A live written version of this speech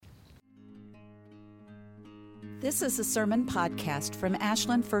This is a sermon podcast from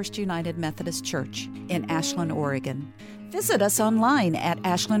Ashland First United Methodist Church in Ashland, Oregon. Visit us online at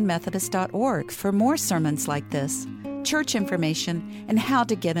ashlandmethodist.org for more sermons like this, church information, and how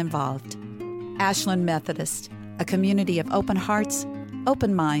to get involved. Ashland Methodist, a community of open hearts,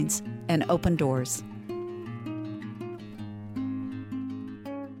 open minds, and open doors.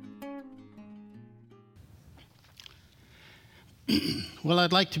 Well,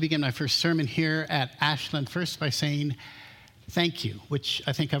 I'd like to begin my first sermon here at Ashland first by saying thank you, which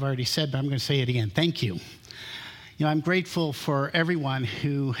I think I've already said, but I'm going to say it again. Thank you. You know, I'm grateful for everyone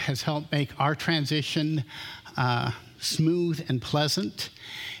who has helped make our transition smooth and pleasant.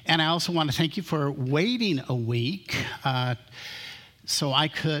 And I also want to thank you for waiting a week so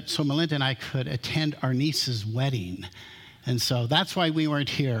Melinda and I could attend our niece's wedding. And so that's why we weren't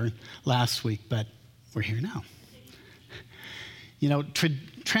here last week, but we're here now. You know,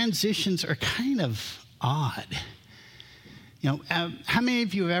 transitions are kind of odd. You know, how many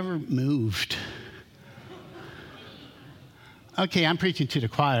of you have ever moved? Okay, I'm preaching to the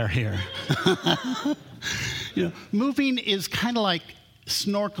choir here. You know, moving is kind of like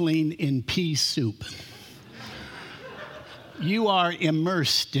snorkeling in pea soup. You are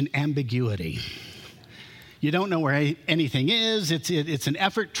immersed in ambiguity. You don't know where anything is. It's an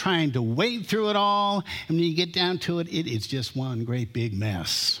effort trying to wade through it all. And when you get down to it, it is just one great big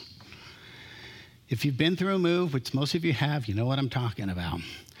mess. If you've been through a move, which most of you have, you know what I'm talking about.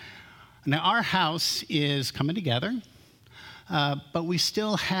 Now, our house is coming together, but we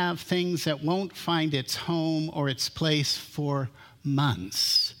still have things that won't find its home or its place for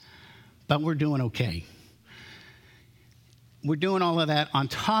months. But we're doing okay. We're doing all of that on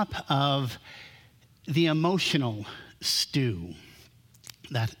top of the emotional stew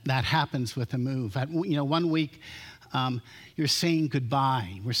that happens with a move. You know, one week you're saying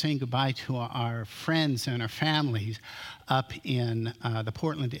goodbye. We're saying goodbye to our friends and our families up in the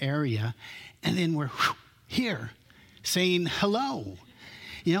Portland area, and then we're here saying hello.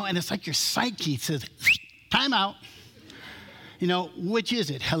 You know, and it's like your psyche says, time out. You know, which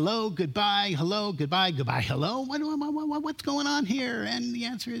is it? Hello, goodbye, goodbye, hello? What's going on here? And the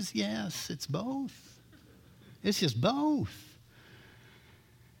answer is yes, it's both. It's just both.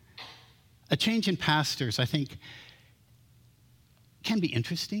 A change in pastors, I think, can be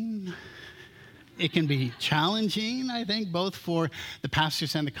interesting. It can be challenging, I think, both for the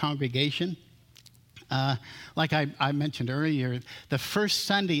pastors and the congregation. Like I mentioned earlier, the first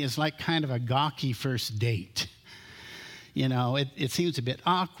Sunday is like kind of a gawky first date. You know, it seems a bit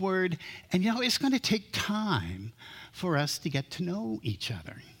awkward. And, you know, it's going to take time for us to get to know each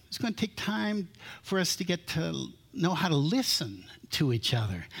other. It's going to take time for us to get to know how to listen to each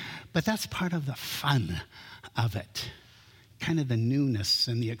other. But that's part of the fun of it, kind of the newness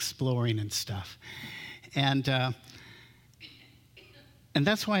and the exploring and stuff. And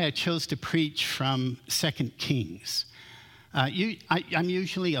that's why I chose to preach from 2 Kings. I'm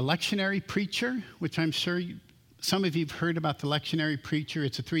usually a lectionary preacher, which I'm sure some of you have heard about the lectionary preacher.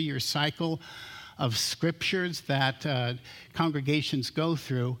 It's a 3-year cycle of scriptures that congregations go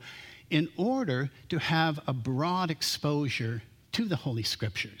through in order to have a broad exposure to the Holy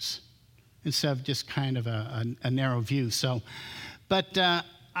Scriptures instead of just kind of a narrow view. But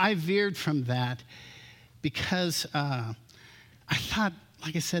I veered from that because I thought,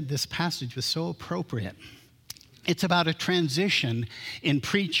 like I said, this passage was so appropriate. It's about a transition in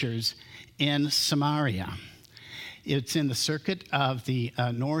preachers in Samaria. It's in the circuit of the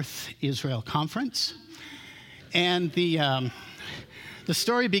North Israel Conference. And the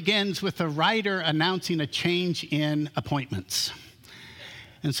story begins with the writer announcing a change in appointments.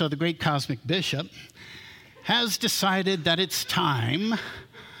 And so the great cosmic bishop has decided that it's time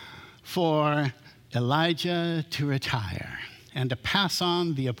for Elijah to retire and to pass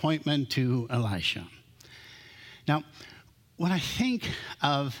on the appointment to Elisha. Now, when I think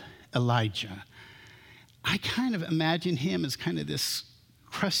of Elijah, I kind of imagine him as kind of this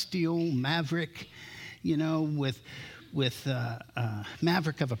crusty old maverick, you know, with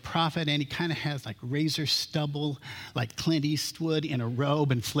maverick of a prophet, and he kind of has like razor stubble, like Clint Eastwood in a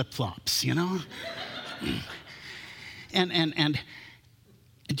robe and flip-flops, you know? and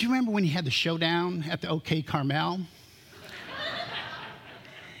do you remember when he had the showdown at the OK Carmel?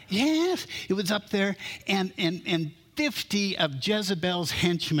 Yes, it was up there, and 50 of Jezebel's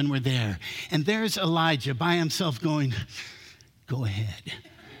henchmen were there. And there's Elijah by himself going, go ahead,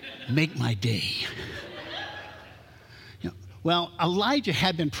 make my day. You know, well, Elijah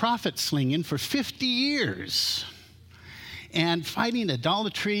had been prophet slinging for 50 years and fighting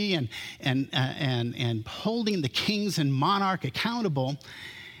idolatry and holding the kings and monarch accountable.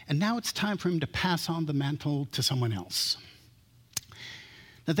 And now it's time for him to pass on the mantle to someone else.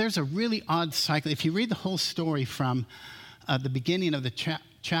 Now, there's a really odd cycle. If you read the whole story from the beginning of the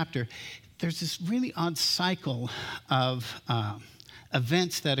chapter, there's this really odd cycle of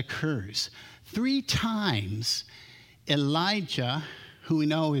events that occurs. 3 times, Elijah, who we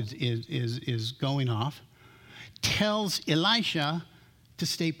know is going off, tells Elisha to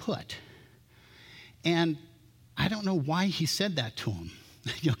stay put. And I don't know why he said that to him.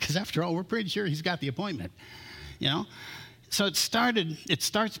 Because after all, we're pretty sure he's got the appointment. So it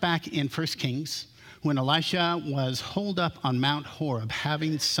starts back in 1 Kings when Elisha was holed up on Mount Horeb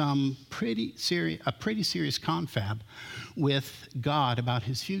having a pretty serious confab with God about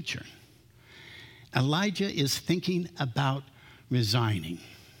his future. Elijah is thinking about resigning.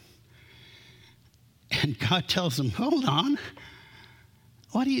 And God tells him, hold on,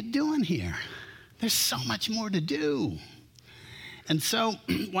 what are you doing here? There's so much more to do. And so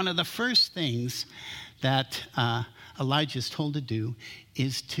one of the first things that Elijah is told to do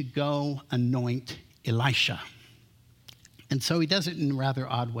is to go anoint Elisha. And so he does it in a rather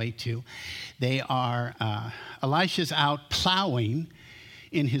odd way too. Elisha's out plowing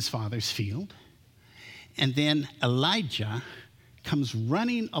in his father's field. And then Elijah comes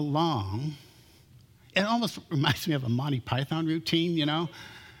running along. It almost reminds me of a Monty Python routine,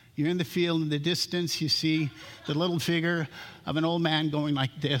 You're in the field in the distance. You see the little figure of an old man going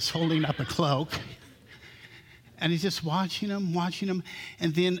like this, holding up a cloak. And he's just watching him.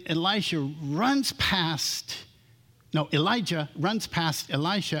 And then Elijah runs past Elisha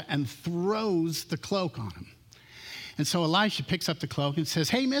and throws the cloak on him. And so Elisha picks up the cloak and says,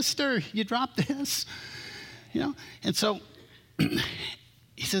 hey, mister, you dropped this. And so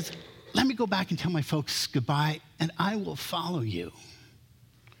he says, let me go back and tell my folks goodbye, and I will follow you.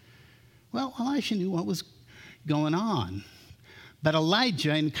 Well, Elisha knew what was going on. But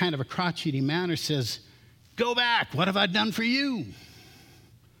Elijah, in kind of a crotchety manner, says, go back. What have I done for you?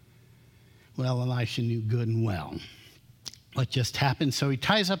 Well, Elisha knew good and well what just happened. So he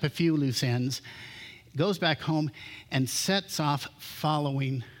ties up a few loose ends, goes back home, and sets off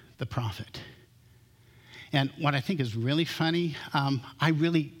following the prophet. And what I think is really funny, I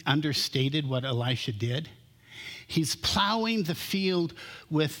really understated what Elisha did. He's plowing the field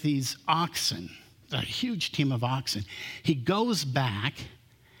with these oxen, a huge team of oxen. He goes back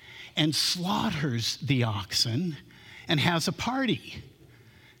and slaughters the oxen and has a party.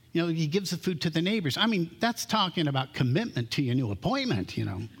 He gives the food to the neighbors. I mean, that's talking about commitment to your new appointment,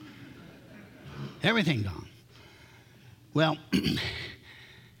 Everything gone. Well,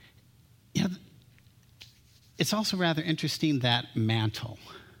 it's also rather interesting, that mantle.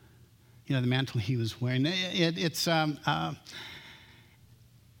 The mantle he was wearing. It's an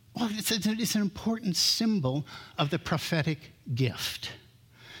important symbol of the prophetic gift.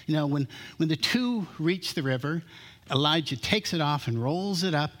 When the two reach the river, Elijah takes it off and rolls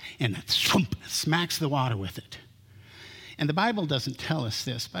it up and smacks the water with it. And the Bible doesn't tell us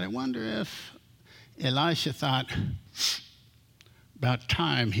this, but I wonder if Elisha thought, about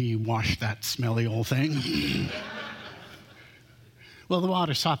time he washed that smelly old thing. Well, the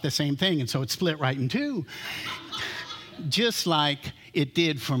water sought the same thing, and so it split right in two. Just like it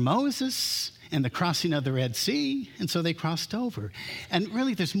did for Moses and the crossing of the Red Sea, and so they crossed over. And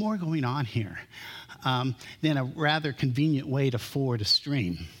really, there's more going on here than a rather convenient way to ford a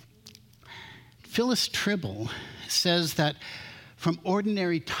stream. Phyllis Tribble says that from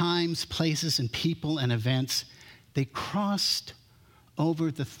ordinary times, places, and people and events, they crossed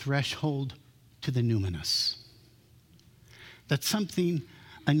over the threshold to the numinous. That something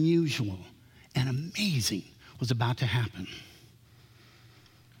unusual and amazing was about to happen.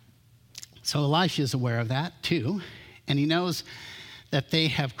 So Elisha is aware of that too, and he knows that they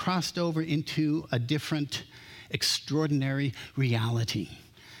have crossed over into a different, extraordinary reality.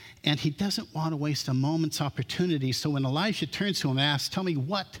 And he doesn't want to waste a moment's opportunity, so when Elisha turns to him and asks, tell me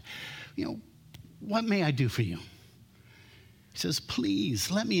what may I do for you? He says,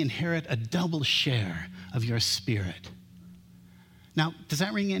 please let me inherit a double share of your spirit. Now, does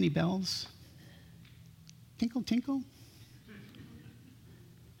that ring any bells? Tinkle, tinkle?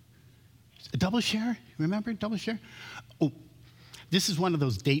 A double share? Remember double share? Oh, this is one of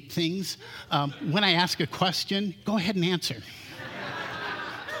those date things. When I ask a question, go ahead and answer.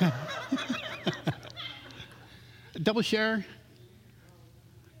 Double share?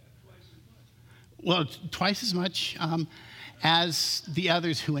 Well, twice as much as the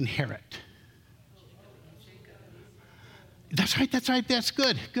others who inherit. That's right, that's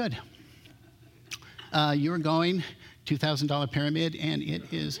good. You're going $2,000 pyramid, and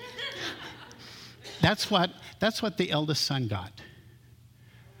it is. That's what the eldest son got.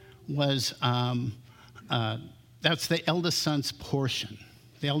 was, that's the eldest son's portion.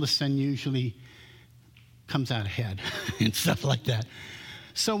 The eldest son usually comes out ahead and stuff like that.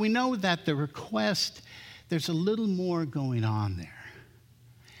 So we know that the request, there's a little more going on there.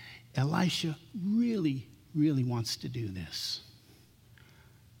 Elisha really, really wants to do this.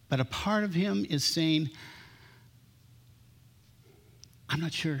 But a part of him is saying, I'm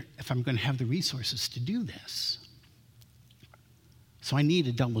not sure if I'm going to have the resources to do this. So I need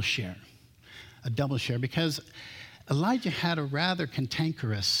a double share, because Elijah had a rather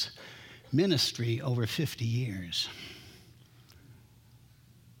cantankerous ministry over 50 years.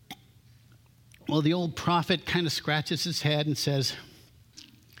 Well, the old prophet kind of scratches his head and says,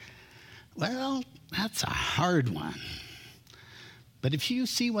 well, that's a hard one. But if you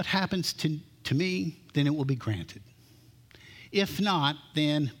see what happens to me, then it will be granted. If not,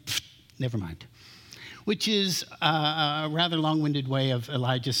 then never mind. Which is a rather long-winded way of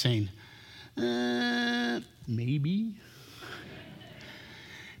Elijah saying, maybe.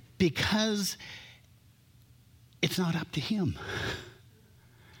 Because it's not up to him.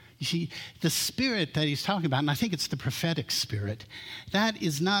 You see, the spirit that he's talking about, and I think it's the prophetic spirit, that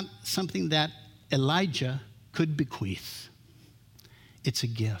is not something that Elijah could bequeath. It's a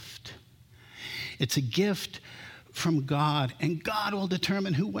gift. It's a gift from God, and God will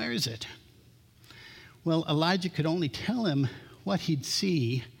determine who wears it. Well, Elijah could only tell him what he'd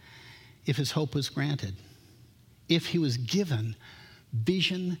see if his hope was granted, if he was given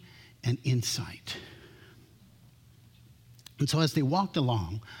vision and insight. And so as they walked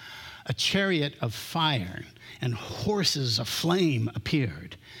along, a chariot of fire and horses of flame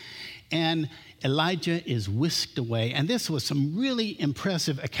appeared, and Elijah is whisked away. And this was some really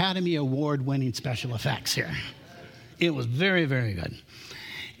impressive Academy Award-winning special effects here. It was very, very good.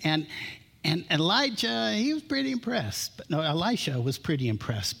 And Elijah, he was pretty impressed. But no, Elisha was pretty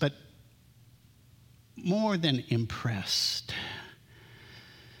impressed, but more than impressed.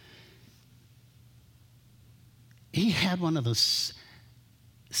 He had one of those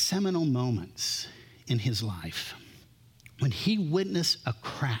seminal moments in his life when he witnessed a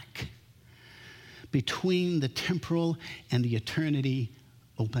crack between the temporal and the eternity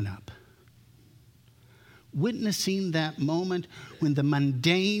open up. Witnessing that moment when the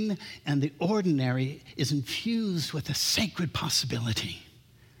mundane and the ordinary is infused with a sacred possibility.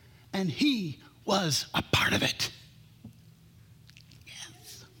 And he was a part of it.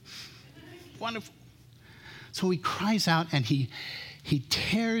 Yes. Wonderful. So he cries out and he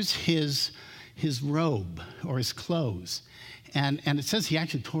tears his robe or his clothes. And it says he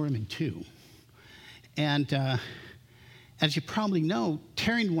actually tore him in two. And as you probably know,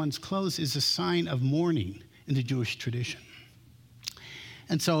 tearing one's clothes is a sign of mourning in the Jewish tradition.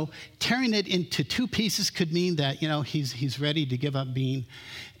 And so tearing it into two pieces could mean that, he's ready to give up being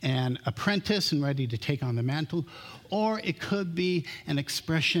an apprentice and ready to take on the mantle. Or it could be an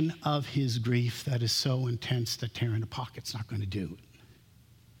expression of his grief that is so intense that tearing a pocket's not going to do it.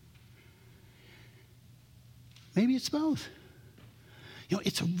 Maybe it's both.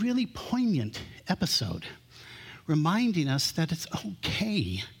 It's a really poignant episode, reminding us that it's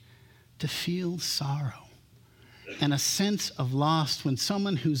okay to feel sorrow and a sense of loss when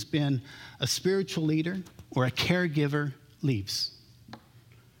someone who's been a spiritual leader or a caregiver leaves.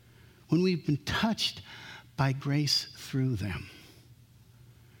 When we've been touched by grace through them.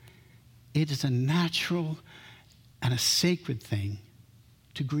 It is a natural and a sacred thing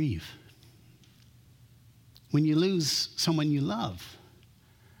to grieve. When you lose someone you love,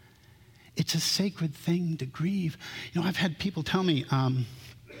 it's a sacred thing to grieve. I've had people tell me, I'm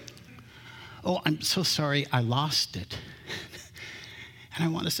so sorry I lost it. And I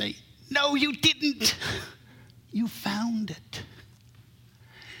want to say, no, you didn't. You found it.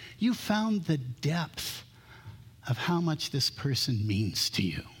 You found the depth of how much this person means to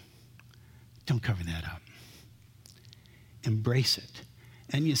you. Don't cover that up. Embrace it.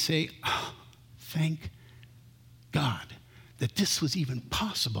 And you say, thank God that this was even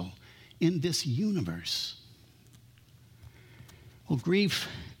possible in this universe. Well, grief's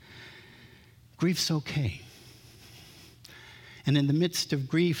okay. And in the midst of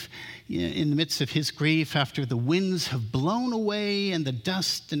grief, in the midst of his grief, after the winds have blown away and the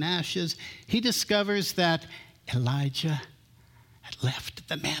dust and ashes, he discovers that Elijah had left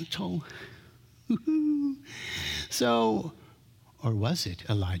the mantle. So, or was it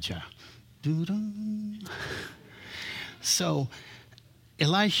Elijah? So,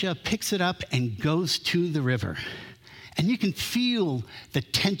 Elisha picks it up and goes to the river. And you can feel the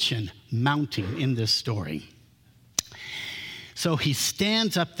tension mounting in this story. So he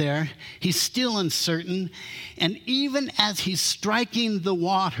stands up there, he's still uncertain, and even as he's striking the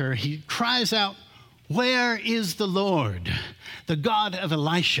water, he cries out, "Where is the Lord, the God of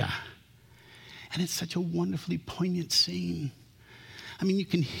Elisha?" And it's such a wonderfully poignant scene. I mean, you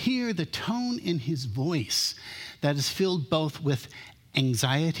can hear the tone in his voice that is filled both with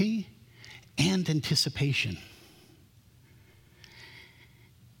anxiety and anticipation.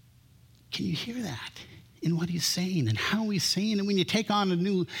 Can you hear that in what he's saying and how he's saying? And when you take on a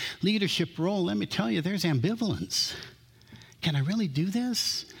new leadership role, let me tell you, there's ambivalence. Can I really do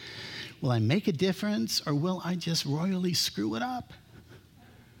this? Will I make a difference, or will I just royally screw it up?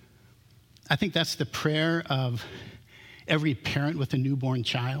 I think that's the prayer of every parent with a newborn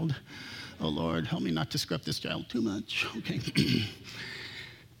child. Oh, Lord, help me not to screw up this child too much. Okay.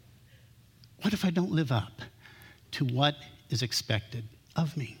 What if I don't live up to what is expected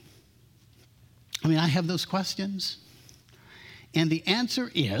of me? I mean, I have those questions. And the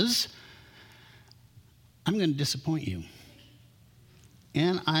answer is, I'm going to disappoint you.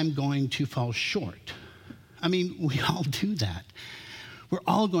 And I'm going to fall short. I mean, we all do that. We're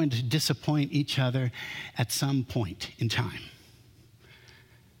all going to disappoint each other at some point in time.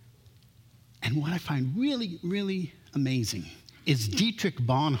 And what I find really, really amazing is Dietrich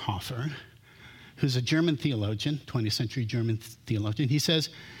Bonhoeffer, who's a German theologian, 20th century German theologian. He says,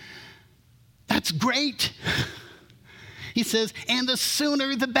 "That's great." He says, "And the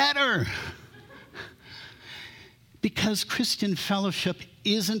sooner the better." Because Christian fellowship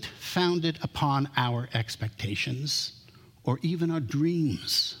isn't founded upon our expectations or even our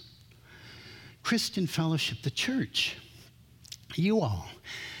dreams. Christian fellowship, the church, you all,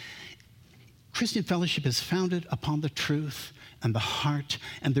 Christian fellowship is founded upon the truth and the heart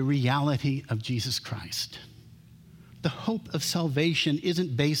and the reality of Jesus Christ. The hope of salvation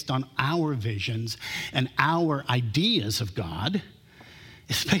isn't based on our visions and our ideas of God.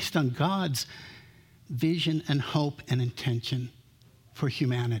 It's based on God's vision and hope and intention for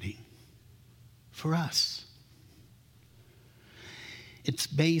humanity, for us. It's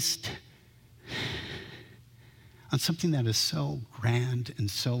based on something that is so grand and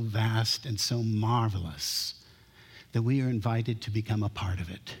so vast and so marvelous that we are invited to become a part of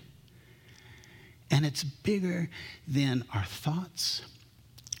it. And it's bigger than our thoughts,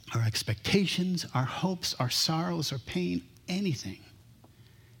 our expectations, our hopes, our sorrows, our pain, anything.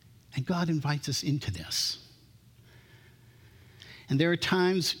 And God invites us into this. And there are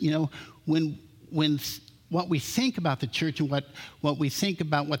times, when what we think about the church and what we think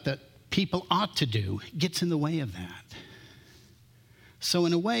about what the people ought to do gets in the way of that. So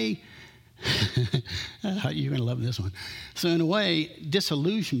in a way, you're going to love this one. So in a way,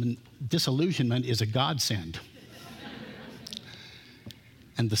 disillusionment is a godsend.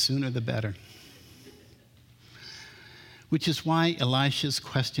 And the sooner the better. Which is why Elisha's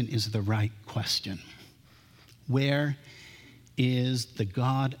question is the right question. Where is the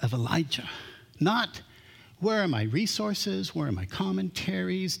God of Elijah? Not, where are my resources? Where are my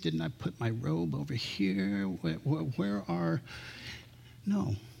commentaries? Didn't I put my robe over here?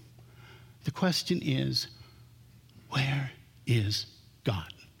 No. The question is, where is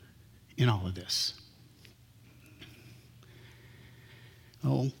God in all of this?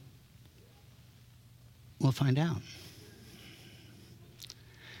 Oh, we'll find out.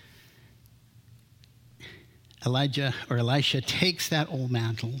 Elisha takes that old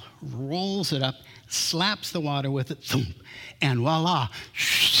mantle, rolls it up, slaps the water with it, and voila,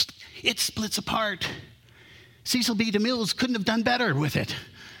 it splits apart. Cecil B. DeMille couldn't have done better with it.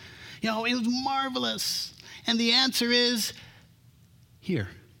 It was marvelous. And the answer is here.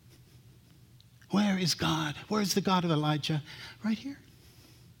 Where is God? Where is the God of Elijah? Right here.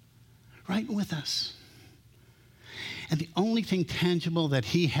 Right with us. And the only thing tangible that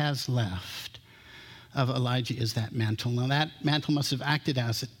he has left of Elijah is that mantle. Now, that mantle must have acted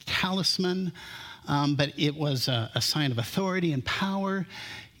as a talisman, but it was a sign of authority and power.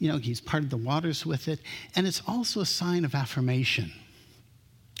 He's parted the waters with it. And it's also a sign of affirmation.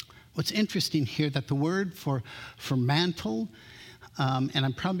 What's interesting here, that the word for mantle, and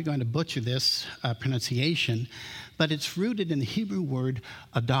I'm probably going to butcher this pronunciation, but it's rooted in the Hebrew word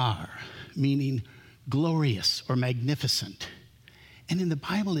adar, meaning glorious or magnificent. And in the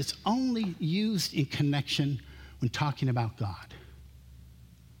Bible, it's only used in connection when talking about God.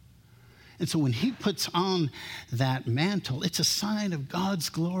 And so when he puts on that mantle, it's a sign of God's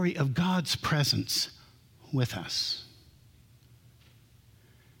glory, of God's presence with us.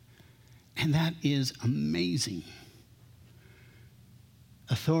 And that is amazing.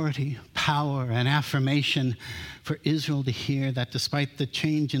 Authority, power and affirmation for Israel to hear that despite the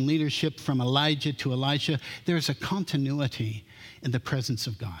change in leadership from Elijah to Elisha, there's a continuity in the presence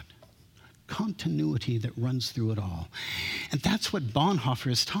of God. Continuity that runs through it all. And that's what Bonhoeffer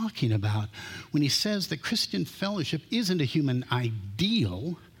is talking about when he says that Christian fellowship isn't a human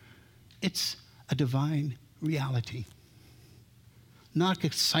ideal, it's a divine reality. Not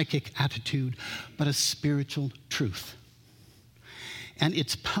a psychic attitude, but a spiritual truth. And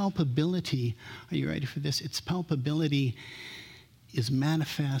its palpability, are you ready for this? Its palpability is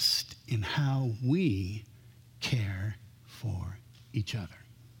manifest in how we care for each other.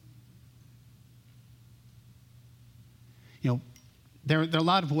 You know, there are a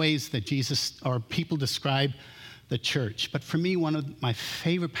lot of ways that Jesus or people describe the church. But for me, one of my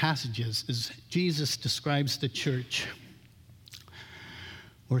favorite passages is Jesus describes the church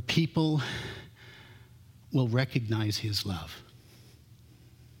where people will recognize his love.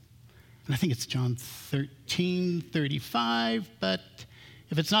 And I think it's John 13:35, but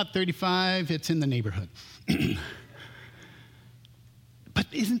if it's not 35, it's in the neighborhood. But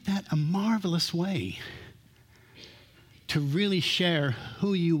isn't that a marvelous way to really share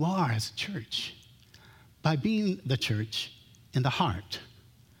who you are as a church? By being the church in the heart,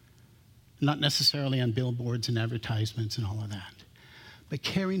 not necessarily on billboards and advertisements and all of that, but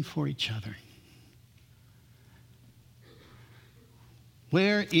caring for each other.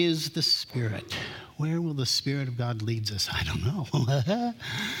 Where is the Spirit? Where will the Spirit of God lead us? I don't know.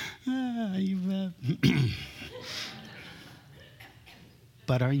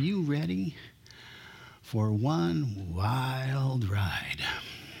 But are you ready for one wild ride?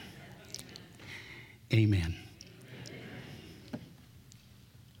 Amen.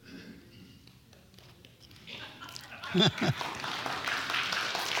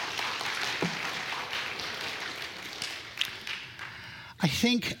 I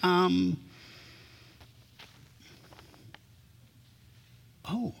think, I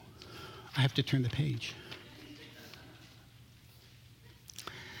have to turn the page.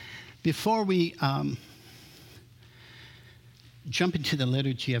 Before we jump into the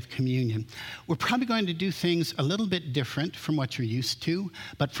liturgy of communion, we're probably going to do things a little bit different from what you're used to,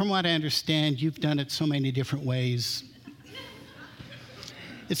 but from what I understand, you've done it so many different ways.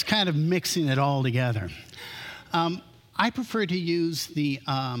 It's kind of mixing it all together. I prefer to use the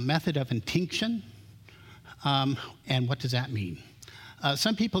method of intinction. And what does that mean?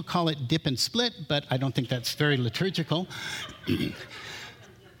 Some people call it dip and split, but I don't think that's very liturgical.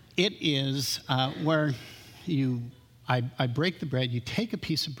 It is where I break the bread, you take a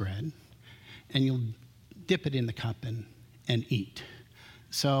piece of bread, and you'll dip it in the cup and eat.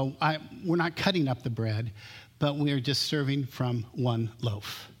 So we're not cutting up the bread, but we're just serving from one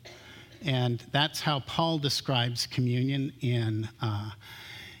loaf. And that's how Paul describes communion in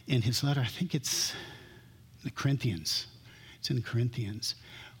his letter. I think it's in the Corinthians. It's in the Corinthians.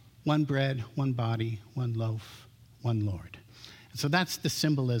 One bread, one body, one loaf, one Lord. And so that's the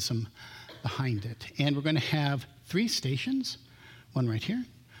symbolism behind it. And we're going to have 3 stations, one right here,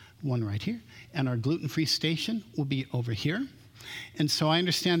 and our gluten-free station will be over here. And so I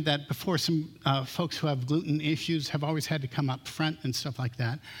understand that before some folks who have gluten issues have always had to come up front and stuff like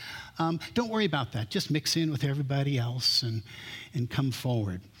that. Don't worry about that. Just mix in with everybody else and come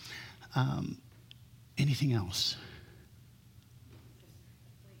forward. Anything else?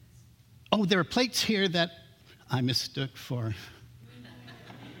 Oh, there are plates here that I mistook for.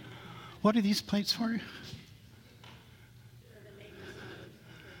 What are these plates for?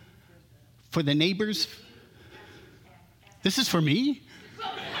 For the neighbors? This is for me?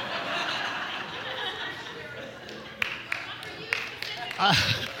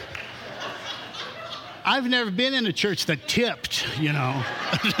 I've never been in a church that tipped, you know.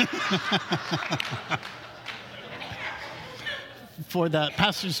 For the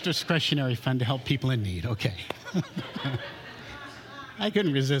pastor's discretionary fund to help people in need. Okay. I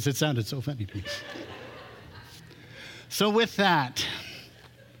couldn't resist. It sounded so funny to me. So with that,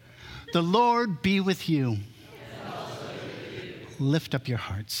 the Lord be with you. Lift up your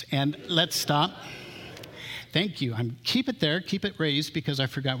hearts. And let's stop. Thank you. Keep it there. Keep it raised because I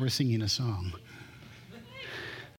forgot we're singing a song.